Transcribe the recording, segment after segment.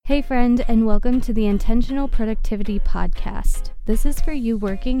Hey friend, and welcome to the Intentional Productivity Podcast. This is for you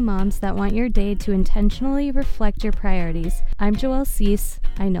working moms that want your day to intentionally reflect your priorities. I'm Joelle Cease.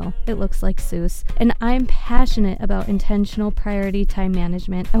 I know, it looks like Seuss. And I'm passionate about intentional priority time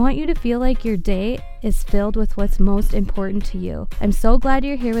management. I want you to feel like your day is filled with what's most important to you. I'm so glad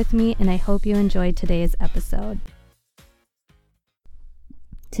you're here with me, and I hope you enjoyed today's episode.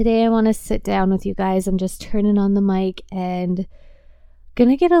 Today I want to sit down with you guys. I'm just turning on the mic and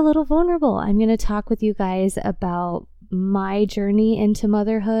gonna get a little vulnerable. I'm gonna talk with you guys about my journey into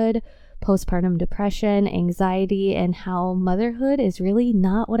motherhood, postpartum depression, anxiety, and how motherhood is really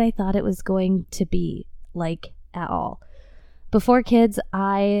not what I thought it was going to be like at all. Before kids,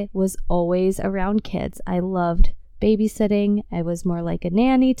 I was always around kids. I loved babysitting. I was more like a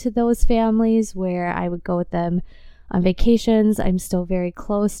nanny to those families where I would go with them on vacations. I'm still very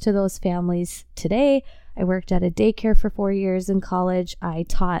close to those families today. I worked at a daycare for 4 years in college. I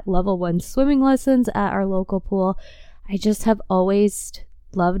taught level 1 swimming lessons at our local pool. I just have always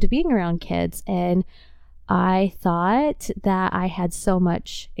loved being around kids. And I thought that I had so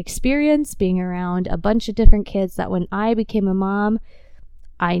much experience being around a bunch of different kids that when I became a mom,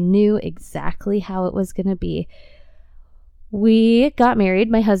 I knew exactly how it was going to be. We got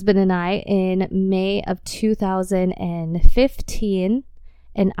married, my husband and I, in May of 2015.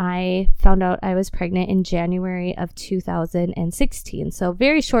 And I found out I was pregnant in January of 2016. So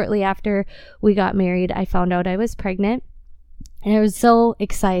very shortly after we got married, I found out I was pregnant. And I was so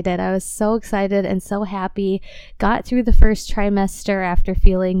excited. I was so excited and so happy. Got through the first trimester after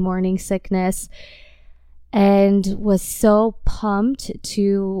feeling morning sickness and was so pumped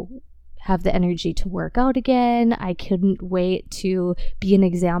to have the energy to work out again. I couldn't wait to be an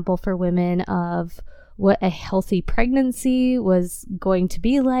example for women of what a healthy pregnancy was going to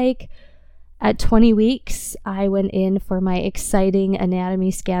be like. At 20 weeks, I went in for my exciting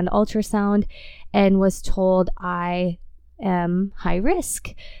anatomy scan ultrasound and was told I am high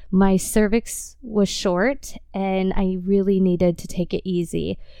risk. My cervix was short and I really needed to take it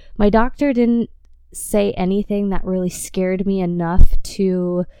easy. My doctor didn't say anything that really scared me enough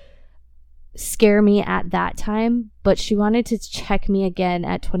to scare me at that time, but she wanted to check me again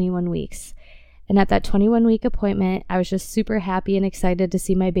at 21 weeks. And at that 21-week appointment, I was just super happy and excited to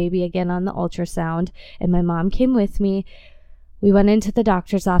see my baby again on the ultrasound. And my mom came with me. We went into the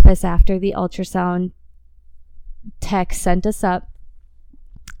doctor's office after the ultrasound. Tech sent us up.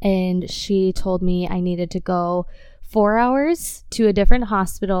 And she told me I needed to go 4 hours to a different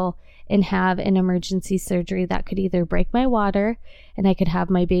hospital and have an emergency surgery that could either break my water and I could have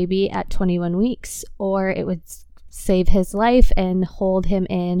my baby at 21 weeks, or it would save his life and hold him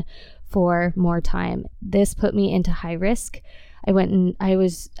in for more time. This put me into high risk. I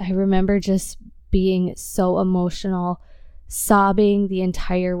remember just being so emotional, sobbing the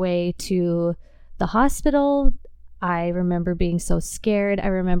entire way to the hospital. I remember being so scared. I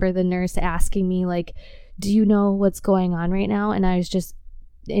remember the nurse asking me, like, do you know what's going on right now? And I was just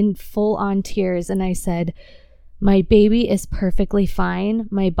in full on tears. And I said, my baby is perfectly fine.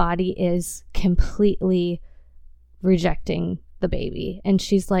 My body is completely rejecting the baby. And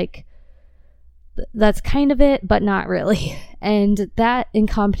she's like, that's kind of it, but not really. And that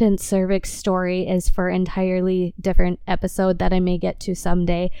incompetent cervix story is for an entirely different episode that I may get to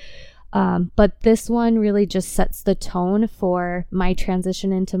someday. But this one really just sets the tone for my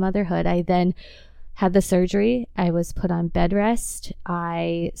transition into motherhood. I then had the surgery. I was put on bed rest.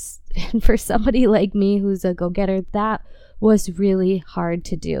 And for somebody like me who's a go-getter, that was really hard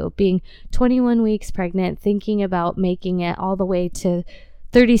to do. Being 21 weeks pregnant, thinking about making it all the way to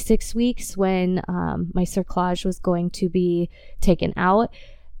 36 weeks when my cerclage was going to be taken out.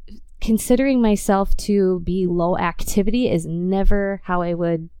 Considering myself to be low activity is never how I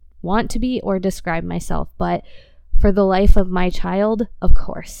would want to be or describe myself. But for the life of my child, of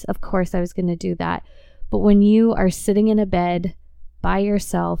course I was going to do that. But when you are sitting in a bed by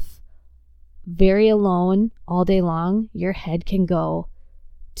yourself, very alone all day long, your head can go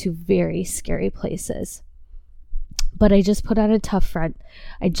to very scary places. But I just put on a tough front.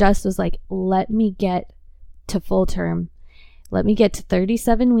 I just was like, let me get to full term. Let me get to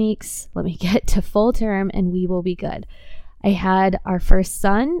 37 weeks. Let me get to full term and we will be good. I had our first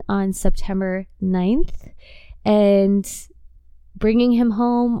son on September 9th, and bringing him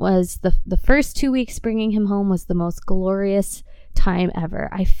home was the first 2 weeks. Bringing him home was the most glorious time ever.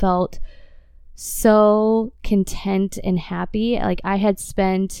 I felt so content and happy. Like I had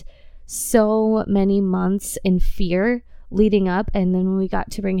spent so many months in fear leading up, and then when we got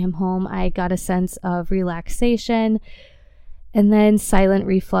to bring him home, I got a sense of relaxation, and then silent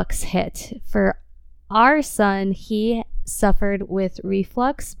reflux hit. For our son, he suffered with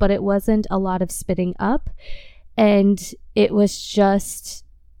reflux, but it wasn't a lot of spitting up. And it was just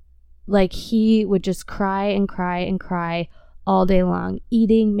like he would just cry and cry and cry all day long.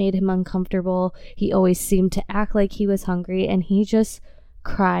 Eating made him uncomfortable. He always seemed to act like he was hungry, and he just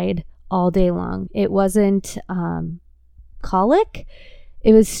cried all day long. It wasn't colic.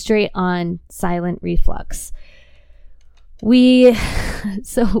 It was straight on silent reflux. It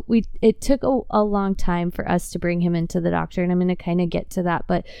took a long time for us to bring him into the doctor, and I'm going to kind of get to that.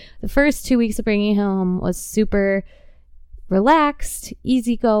 But the first 2 weeks of bringing him home was super relaxed,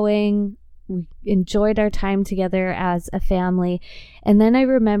 easygoing. We enjoyed our time together as a family. And then I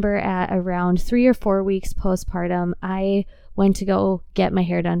remember at around 3 or 4 weeks postpartum, I went to go get my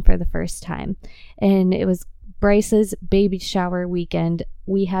hair done for the first time. And it was Bryce's baby shower weekend.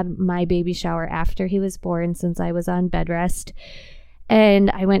 We had my baby shower after he was born since I was on bed rest. And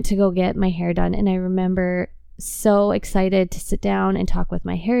I went to go get my hair done. And I remember so excited to sit down and talk with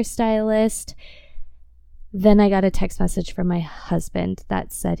my hairstylist. Then I got a text message from my husband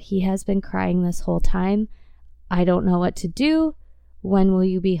that said, he has been crying this whole time. I don't know what to do. When will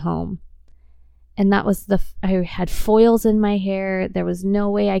you be home? And that was I had foils in my hair. There was no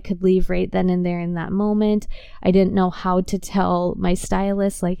way I could leave right then and there in that moment. I didn't know how to tell my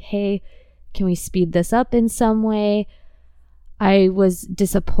stylist, like, hey, can we speed this up in some way? I was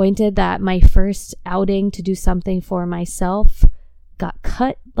disappointed that my first outing to do something for myself got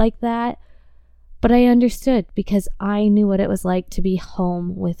cut like that. But I understood because I knew what it was like to be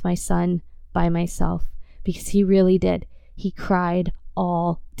home with my son by myself, because he really did. He cried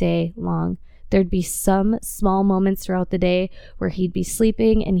all day long. There'd be some small moments throughout the day where he'd be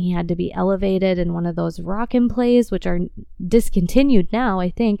sleeping and he had to be elevated in one of those rockin' plays, which are discontinued now,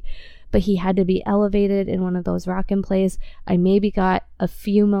 I think. But he had to be elevated in one of those rockin' plays. I maybe got a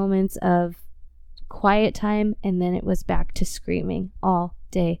few moments of quiet time, and then it was back to screaming all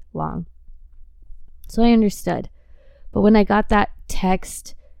day long. So I understood. But when I got that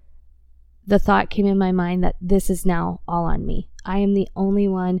text, the thought came in my mind that this is now all on me. I am the only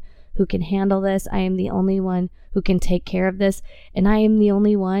one who can handle this. I am the only one who can take care of this. And I am the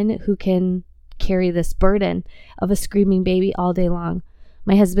only one who can carry this burden of a screaming baby all day long.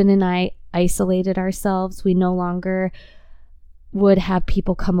 My husband and I isolated ourselves. We no longer would have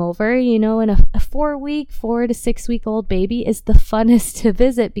people come over, and a 4 to 6 week old baby is the funnest to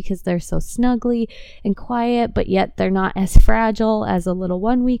visit because they're so snuggly and quiet, but yet they're not as fragile as a little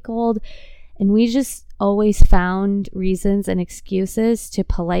 1 week old. And we just always found reasons and excuses to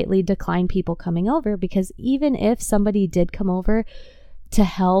politely decline people coming over, because even if somebody did come over to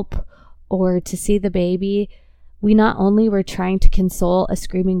help or to see the baby, we not only were trying to console a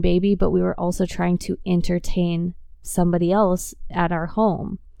screaming baby, but we were also trying to entertain somebody else at our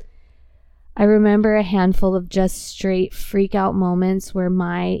home. I remember a handful of just straight freak out moments where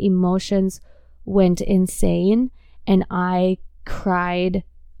my emotions went insane and I cried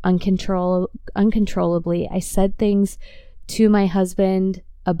uncontrollably. I said things to my husband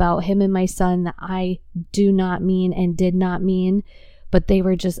about him and my son that I do not mean and did not mean, but they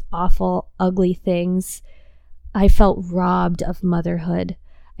were just awful, ugly things. I felt robbed of motherhood.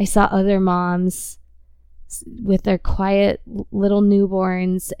 I saw other moms with their quiet little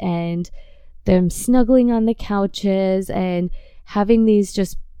newborns and them snuggling on the couches and having these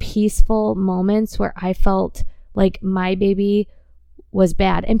just peaceful moments where I felt like my baby was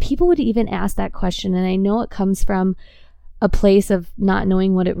bad. And people would even ask that question, and I know it comes from a place of not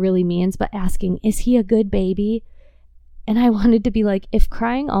knowing what it really means, but asking, is he a good baby? And I wanted to be like, if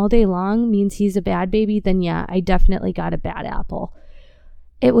crying all day long means he's a bad baby, then yeah, I definitely got a bad apple.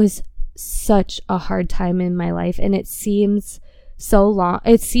 It was such a hard time in my life, and it seems so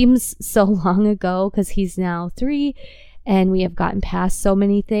long ago because he's now 3 and we have gotten past so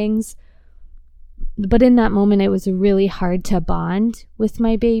many things. But in that moment, it was really hard to bond with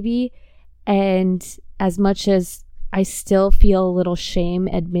my baby. And as much as I still feel a little shame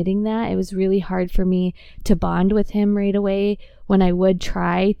admitting that, it was really hard for me to bond with him right away when I would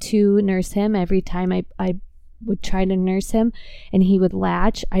try to nurse him. Every time I would try to nurse him and he would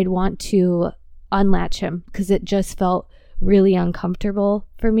latch, I'd want to unlatch him because it just felt really uncomfortable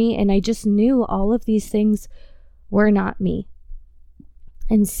for me. And I just knew all of these things were not me.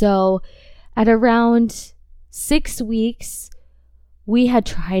 And so at around 6 weeks, we had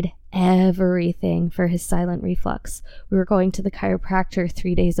tried everything for his silent reflux. We were going to the chiropractor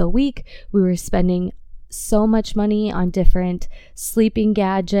 3 days a week. We were spending so much money on different sleeping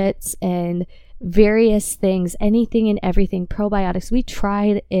gadgets and various things, anything and everything, probiotics. We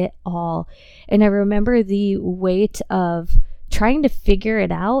tried it all. And I remember the weight of trying to figure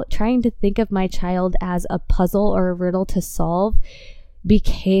it out, trying to think of my child as a puzzle or a riddle to solve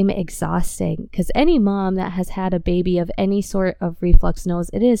became exhausting, because any mom that has had a baby of any sort of reflux knows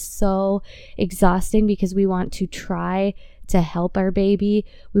it is so exhausting, because we want to try to help our baby.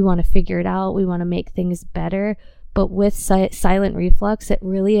 We want to figure it out. We want to make things better. But with silent reflux, it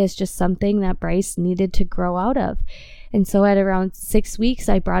really is just something that Bryce needed to grow out of. And so at around 6 weeks,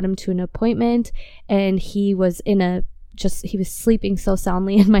 I brought him to an appointment, and he was he was sleeping so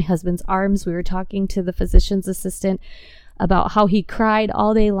soundly in my husband's arms. We were talking to the physician's assistant about how he cried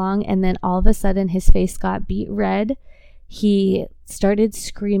all day long, and then all of a sudden his face got beet red. He started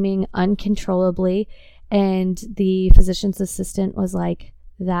screaming uncontrollably, and the physician's assistant was like,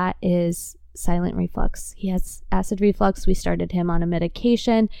 that is silent reflux. He has acid reflux. We started him on a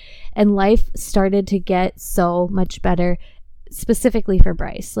medication, and life started to get so much better, specifically for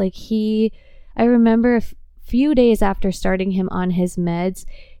Bryce. I remember a few days after starting him on his meds,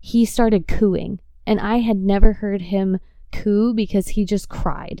 he started cooing, and I had never heard him coo, because he just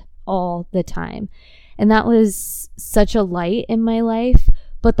cried all the time. And that was such a light in my life,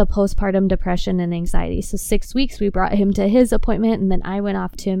 but the postpartum depression and anxiety. So 6 weeks, we brought him to his appointment, and then I went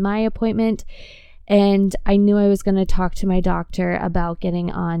off to my appointment, and I knew I was going to talk to my doctor about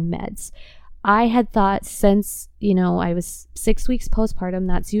getting on meds. I had thought, since, I was 6 weeks postpartum,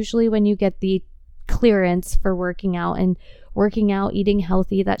 that's usually when you get the clearance for working out, eating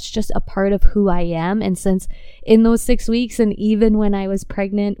healthy. That's just a part of who I am. And since in those 6 weeks, and even when I was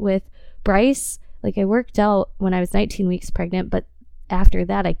pregnant with Bryce, I worked out when I was 19 weeks pregnant, but after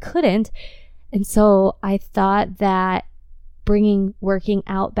that I couldn't. And so I thought that bringing working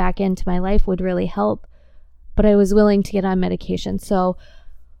out back into my life would really help, but I was willing to get on medication. So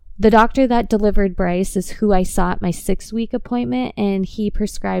the doctor that delivered Bryce is who I saw at my 6-week appointment, and he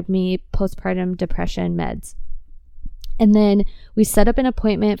prescribed me postpartum depression meds. And then we set up an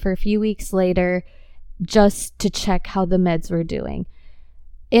appointment for a few weeks later just to check how the meds were doing.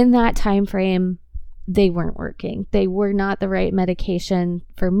 In that time frame, they weren't working. They were not the right medication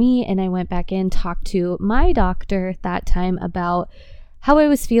for me, and I went back in, talked to my doctor that time about how I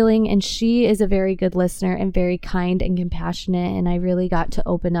was feeling, and she is a very good listener and very kind and compassionate, and I really got to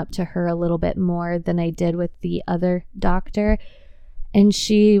open up to her a little bit more than I did with the other doctor. And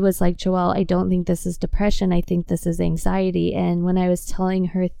she was like, Joelle, I don't think this is depression. I think this is anxiety. And when I was telling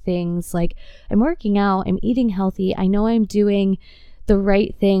her things like, I'm working out, I'm eating healthy, I know I'm doing the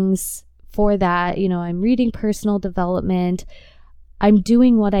right things for that, I'm reading personal development, I'm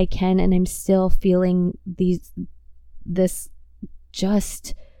doing what I can, and I'm still feeling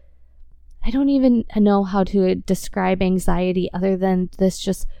I don't even know how to describe anxiety other than this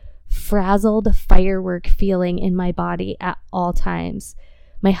just frazzled firework feeling in my body at all times.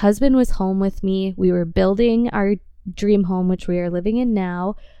 My husband was home with me. We were building our dream home, which we are living in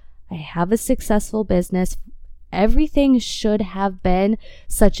now. I have a successful business. Everything should have been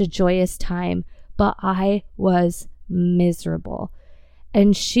such a joyous time, but I was miserable.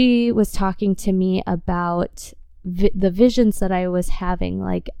 And she was talking to me about the visions that I was having.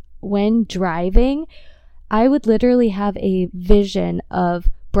 When driving, I would literally have a vision of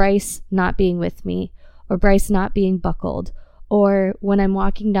Bryce not being with me, or Bryce not being buckled, or when I'm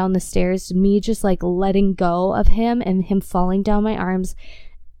walking down the stairs, me just letting go of him and him falling down my arms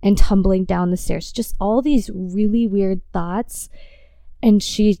and tumbling down the stairs. Just all these really weird thoughts. And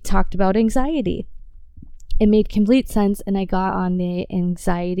she talked about anxiety. It made complete sense, and I got on the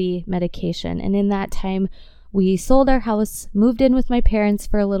anxiety medication. And in that time, we sold our house, moved in with my parents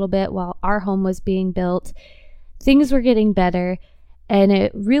for a little bit while our home was being built. Things were getting better. And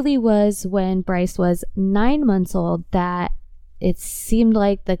it really was when Bryce was 9 months old that it seemed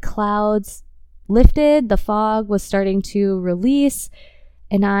like the clouds lifted, the fog was starting to release,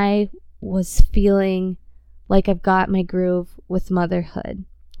 and I was feeling like I've got my groove with motherhood.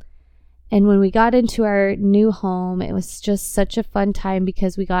 And when we got into our new home, it was just such a fun time,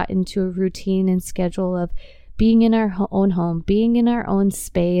 because we got into a routine and schedule of being in our own home, being in our own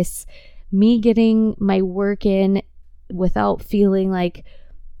space, me getting my work in without feeling like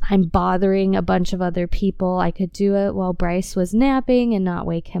I'm bothering a bunch of other people. I could do it while Bryce was napping and not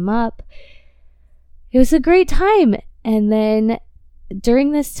wake him up. It was a great time. And then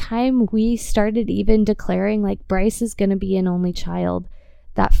during this time, we started even declaring Bryce is going to be an only child.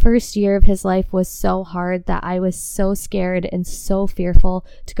 That first year of his life was so hard that I was so scared and so fearful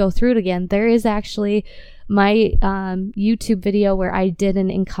to go through it again. There is actually my YouTube video where I did an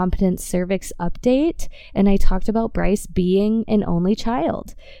incompetent cervix update, and I talked about Bryce being an only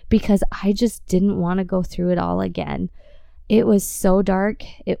child because I just didn't want to go through it all again. It was so dark.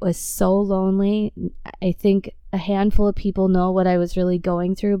 It was so lonely. I think a handful of people know what I was really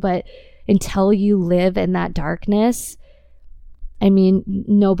going through, but until you live in that darkness, I mean,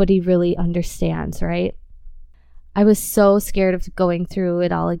 nobody really understands, right? I was so scared of going through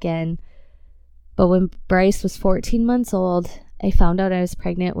it all again. But when Bryce was 14 months old, I found out I was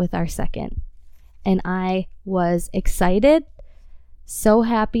pregnant with our second. And I was excited, so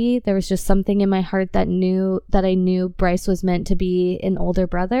happy. There was just something in my heart that I knew Bryce was meant to be an older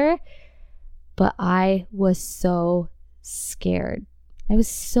brother. But I was so scared. I was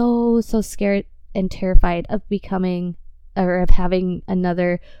so scared and terrified of having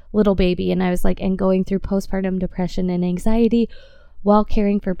another little baby. And I was like, and going through postpartum depression and anxiety while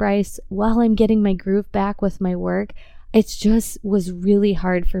caring for Bryce, while I'm getting my groove back with my work. It just was really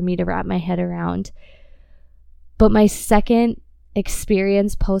hard for me to wrap my head around. But my second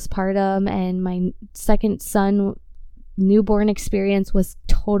experience postpartum and my second son newborn experience was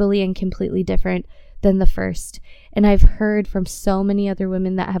totally and completely different than the first. And I've heard from so many other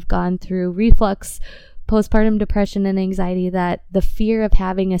women that have gone through reflux, postpartum depression, and anxiety that the fear of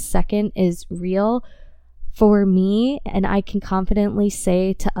having a second is real. For me, and I can confidently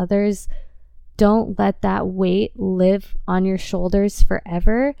say to others, don't let that weight live on your shoulders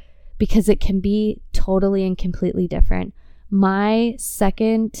forever, because it can be totally and completely different. My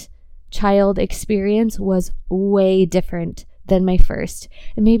second child experience was way different than my first.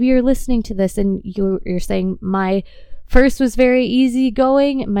 And maybe you're listening to this and you're saying, my first was very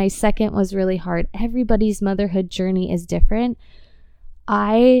easygoing, my second was really hard. Everybody's motherhood journey is different.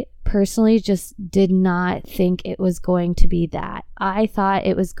 I personally just did not think it was going to be that. I thought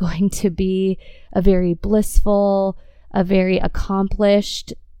it was going to be a very blissful, a very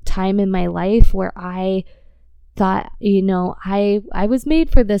accomplished time in my life where I thought, I was made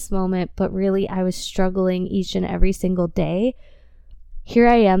for this moment, but really I was struggling each and every single day. Here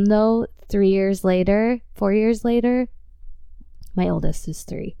I am though, 4 years later, my oldest is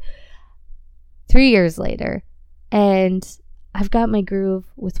 3. 3 years later, and I've got my groove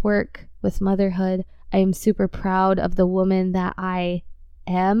with work, with motherhood. I am super proud of the woman that I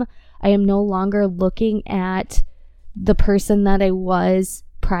am. I am no longer looking at the person that I was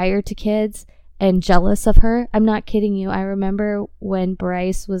prior to kids and jealous of her. I'm not kidding you. I remember when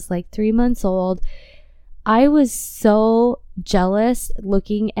Bryce was like 3 months old, I was so jealous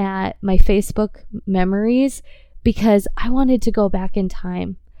looking at my Facebook memories because I wanted to go back in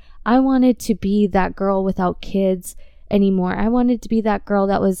time. I wanted to be that girl without kids anymore. I wanted to be that girl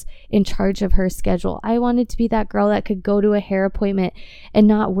that was in charge of her schedule. I wanted to be that girl that could go to a hair appointment and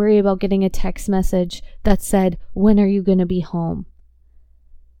not worry about getting a text message that said, "When are you going to be home?"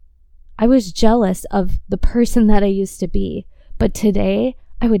 I was jealous of the person that I used to be. But today,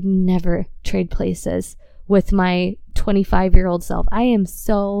 I would never trade places with my 25-year-old self. I am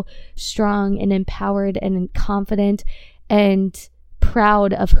so strong and empowered and confident and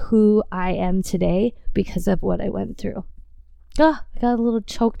proud of who I am today because of what I went through. I got a little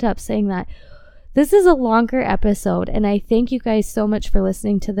choked up saying that. This is a longer episode, and I thank you guys so much for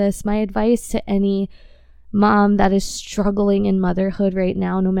listening to this. My advice to any mom that is struggling in motherhood right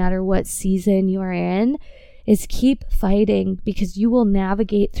now, no matter what season you are in, is keep fighting, because you will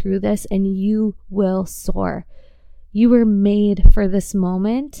navigate through this and you will soar. You were made for this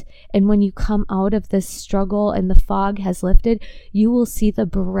moment, and when you come out of this struggle and the fog has lifted, you will see the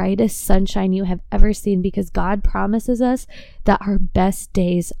brightest sunshine you have ever seen, because God promises us that our best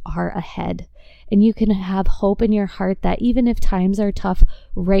days are ahead. And you can have hope in your heart that even if times are tough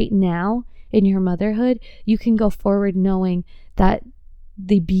right now in your motherhood, you can go forward knowing that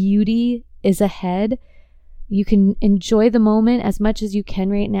the beauty is ahead. You can enjoy the moment as much as you can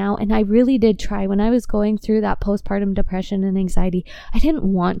right now. And I really did try. When I was going through that postpartum depression and anxiety, I didn't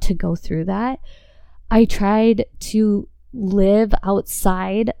want to go through that. I tried to live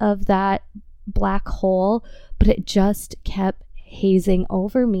outside of that black hole, but it just kept hazing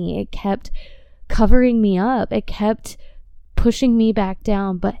over me. It kept covering me up. It kept pushing me back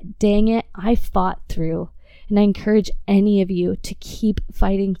down. But dang it, I fought through. And I encourage any of you to keep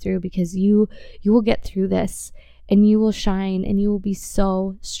fighting through, because you will get through this and you will shine and you will be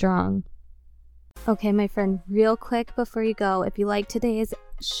so strong. Okay, my friend, real quick before you go, if you like today's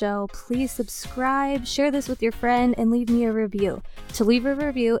show, please subscribe, share this with your friend, and leave me a review. To leave a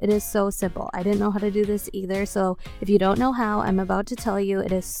review, it is so simple. I didn't know how to do this either, so if you don't know how, I'm about to tell you.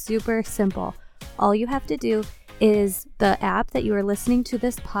 It is super simple. All you have to do is the app that you are listening to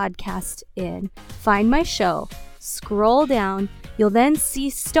this podcast in. Find my show, scroll down. You'll then see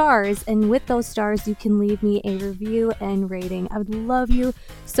stars, and with those stars, you can leave me a review and rating. I would love you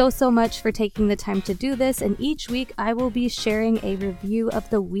so much for taking the time to do this, and each week I will be sharing a review of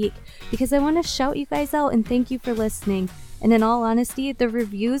the week because I want to shout you guys out and thank you for listening. And in all honesty, the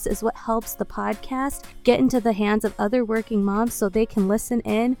reviews is what helps the podcast get into the hands of other working moms so they can listen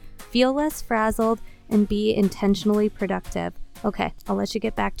in, feel less frazzled, and be intentionally productive. Okay, I'll let you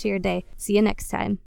get back to your day. See you next time.